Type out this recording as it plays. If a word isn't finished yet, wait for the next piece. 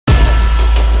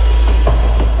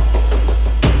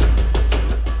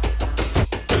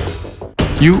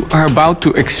You are about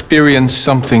to experience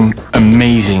something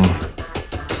amazing.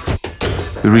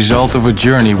 The result of a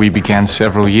journey we began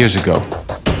several years ago.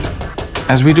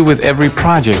 As we do with every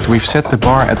project, we've set the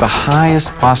bar at the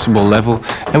highest possible level,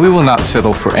 and we will not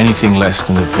settle for anything less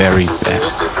than the very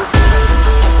best.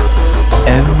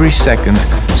 Every second,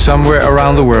 somewhere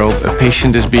around the world, a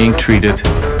patient is being treated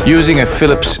using a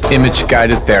Philips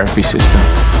image-guided therapy system.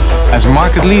 As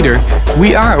market leader,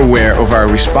 we are aware of our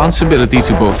responsibility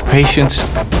to both patients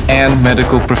and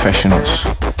medical professionals.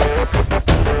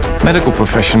 Medical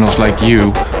professionals like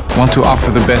you want to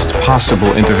offer the best possible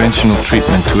interventional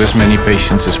treatment to as many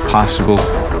patients as possible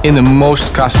in the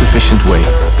most cost-efficient way.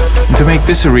 And to make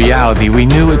this a reality, we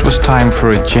knew it was time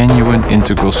for a genuine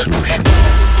integral solution.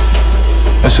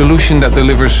 A solution that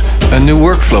delivers a new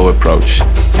workflow approach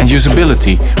and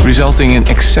usability, resulting in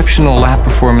exceptional lab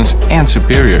performance and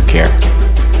superior care.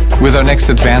 With our next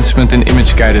advancement in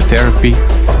image-guided therapy,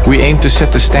 we aim to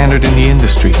set the standard in the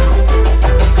industry.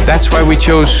 That's why we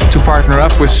chose to partner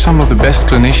up with some of the best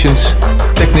clinicians,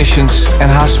 technicians, and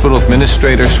hospital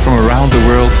administrators from around the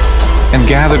world and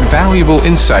gathered valuable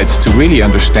insights to really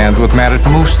understand what mattered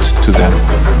most to them.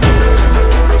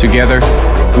 Together,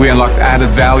 we unlocked added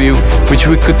value which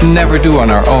we could never do on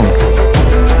our own.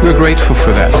 We're grateful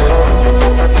for that.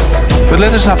 But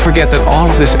let us not forget that all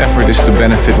of this effort is to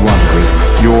benefit one group,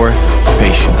 your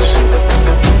patients.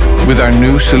 With our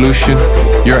new solution,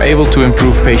 you're able to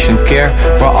improve patient care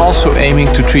while also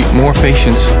aiming to treat more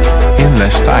patients in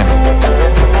less time.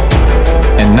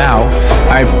 And now,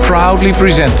 I proudly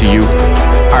present to you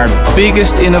our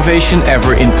biggest innovation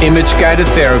ever in image-guided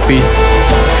therapy,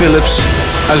 Philips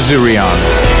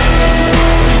Azurion.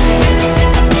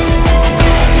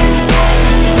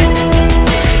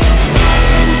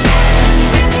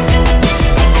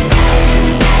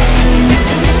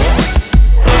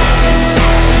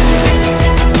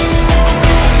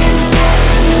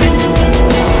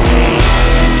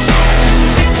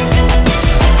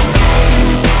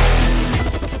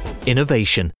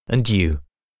 Innovation and you.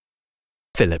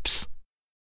 Philips.